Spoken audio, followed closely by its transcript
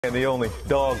And the only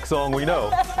dog song we know.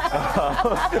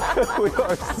 We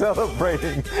are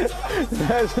celebrating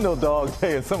National Dog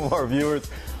Day, and some of our viewers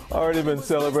already been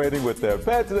celebrating with their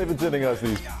pets. They've been sending us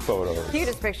these photos.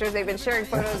 Cutest pictures. They've been sharing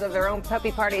photos of their own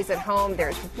puppy parties at home.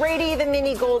 There's Brady, the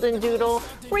mini golden doodle,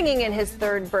 ringing in his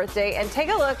 3rd birthday. And take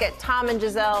a look at Tom and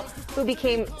Giselle, who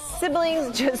became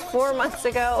siblings just 4 months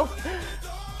ago.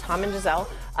 Tom and Giselle.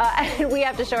 And we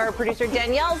have to show our producer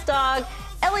Danielle's dog,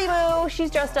 Ellie Moo. She's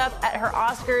dressed up at her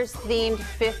Oscars-themed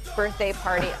 5th birthday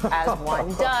party, as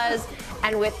one does.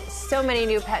 And with so many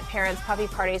new pet parents, puppy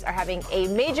parties are having a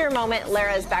major moment.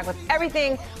 Lara is back with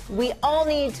everything we all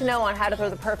need to know on how to throw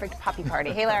the perfect puppy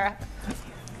party. Hey, Lara.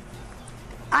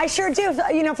 I sure do.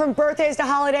 You know, from birthdays to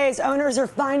holidays, owners are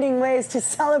finding ways to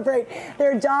celebrate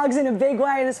their dogs in a big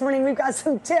way. This morning, we've got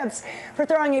some tips for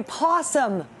throwing a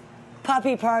possum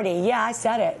puppy party. Yeah, I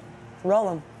said it. Roll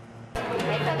them.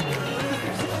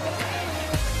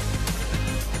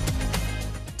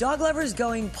 Dog lovers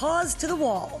going paws to the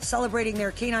wall, celebrating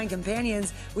their canine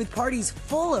companions with parties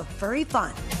full of furry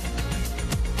fun.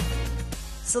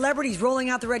 Celebrities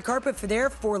rolling out the red carpet for their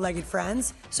 4-legged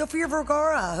friends. Sofia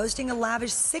Vergara hosting a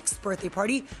lavish 6th birthday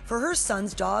party for her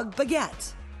son's dog,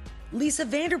 Baguette. Lisa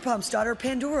Vanderpump's daughter,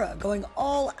 Pandora, going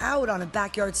all out on a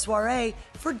backyard soiree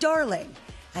for Darling.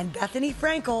 And Bethany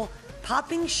Frankel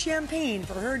popping champagne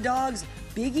for her dogs,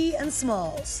 Biggie and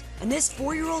Smalls. And this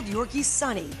 4-year-old Yorkie,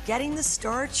 Sunny, getting the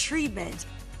star treatment.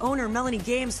 Owner Melanie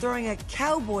Games throwing a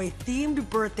cowboy-themed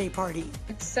birthday party.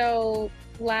 So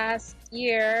last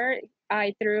year,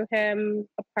 I threw him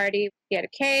a party. He had a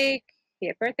cake, he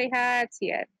had birthday hats, he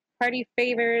had party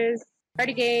favors,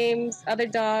 party games, other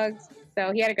dogs.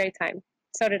 So he had a great time.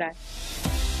 So did I.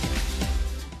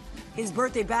 His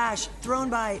birthday bash thrown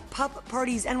by Pup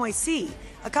Parties NYC,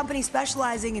 a company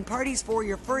specializing in parties for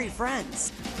your furry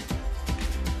friends.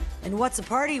 And what's a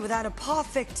party without a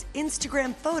perfect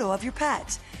Instagram photo of your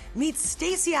pet? Meet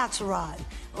Stacey Axelrod,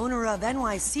 owner of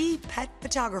NYC Pet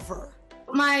Photographer.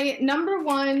 My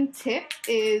 #1 tip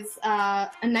is a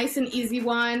nice and easy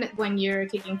one when you're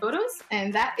taking photos,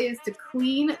 and that is to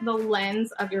clean the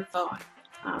lens of your phone.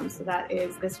 So that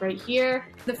is this right here.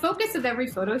 The focus of every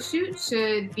photo shoot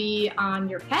should be on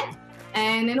your pet.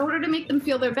 And in order to make them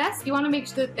feel their best, you want to make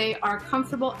sure that they are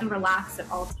comfortable and relaxed at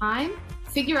all times.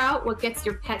 Figure out what gets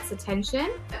your pet's attention.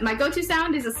 My go-to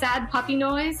sound is a sad puppy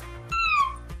noise.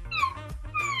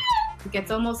 It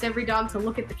gets almost every dog to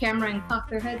look at the camera and cock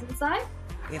their heads inside.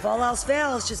 If all else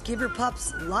fails, just give your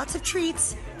pups lots of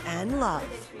treats and love.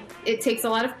 It takes a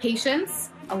lot of patience,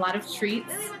 a lot of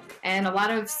treats, and a lot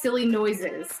of silly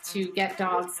noises to get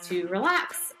dogs to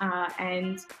relax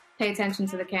and pay attention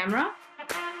to the camera.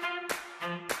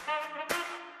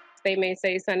 They may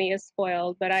say Sunny is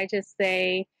spoiled, but I just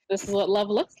say this is what love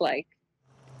looks like.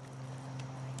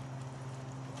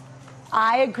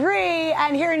 I agree.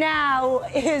 And here now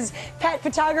is pet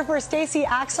photographer Stacey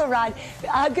Axelrod.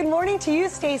 Good morning to you,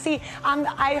 Stacey.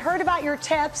 I heard about your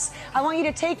tips. I want you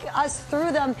to take us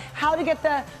through them, how to get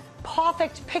the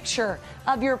perfect picture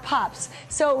of your pups.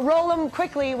 So roll them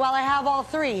quickly while I have all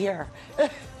 3 here.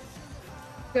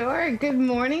 Sure. Good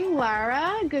morning,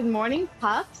 Lara. Good morning,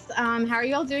 pups. How are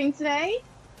you all doing today?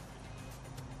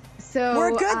 So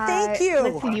we're good, thank you.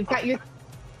 Listen,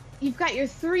 you've got your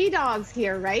 3 dogs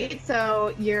here, right?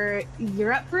 So you're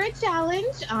up for a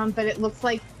challenge, but it looks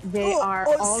like they are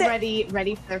already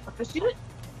ready for their photo shoot.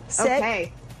 Sit.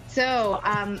 Okay. So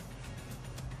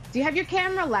do you have your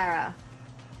camera, Lara?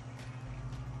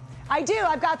 I do.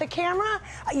 I've got the camera.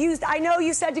 I know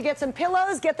you said to get some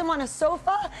pillows, get them on a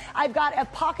sofa. I've got a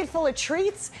pocket full of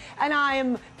treats, and I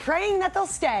am praying that they'll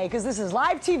stay because this is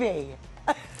live TV.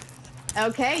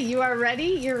 Okay, you are ready.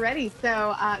 You're ready.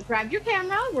 So grab your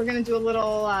camera. We're going to do a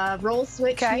little roll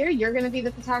switch here. You're going to be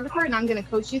the photographer, and I'm going to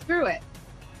coach you through it.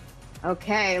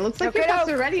 Okay, looks like your pups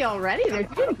are ready already. They're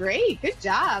doing great. Good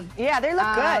job. Yeah, they look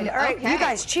good. All right, you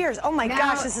guys, cheers. Oh my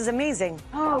gosh, this is amazing.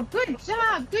 Oh, good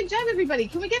job. Good job, everybody.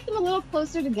 Can we get them a little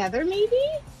closer together, maybe?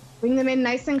 Bring them in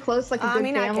nice and close like a good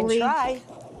family. I can try.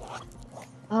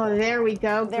 Oh, there we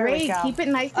go. Great. Keep it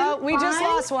nice and Oh, we just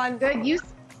lost one. Good.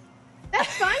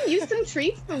 That's fun. Use some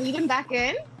treats to lead him back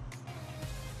in.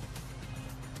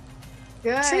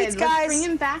 Good. Treats, guys. Bring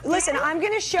him back Listen, in. I'm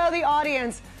going to show the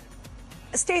audience.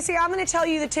 Stacey, I'm going to tell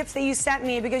you the tips that you sent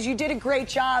me because you did a great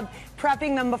job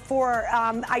prepping them before.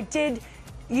 I did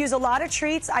use a lot of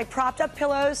treats. I propped up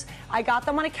pillows. I got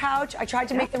them on a couch. I tried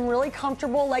to make them really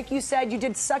comfortable. Like you said, you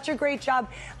did such a great job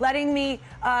letting me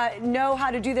know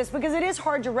how to do this because it is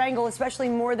hard to wrangle, especially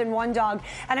more than one dog.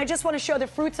 And I just want to show the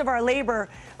fruits of our labor.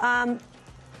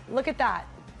 Look at that.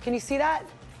 Can you see that?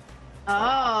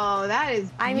 Oh, that is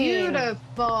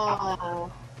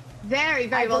beautiful. Very,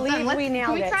 very I well believe done. we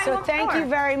nailed it. Try So one thank more? you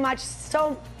very much.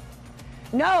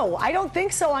 No, I don't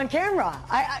think so on camera.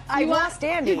 I lost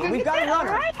Andy. We've got a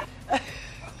runner. Right.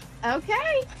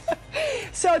 Okay.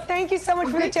 So thank you so much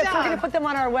for the Good tips. We're job. going to put them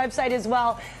on our website as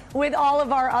well with all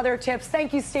of our other tips.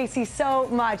 Thank you, Stacey, so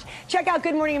much. Check out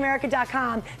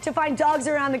GoodMorningAmerica.com to find dogs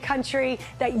around the country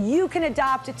that you can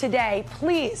adopt today.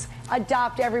 Please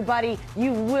adopt, everybody.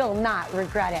 You will not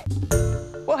regret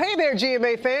it. Well, hey there,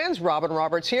 GMA fans. Robin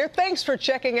Roberts here. Thanks for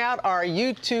checking out our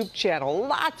YouTube channel.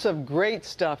 Lots of great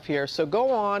stuff here. So go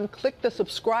on, click the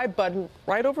subscribe button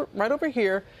right over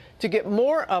here to get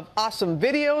more of awesome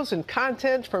videos and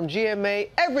content from GMA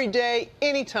every day,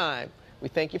 anytime. We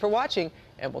thank you for watching,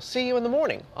 and we'll see you in the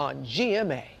morning on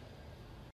GMA.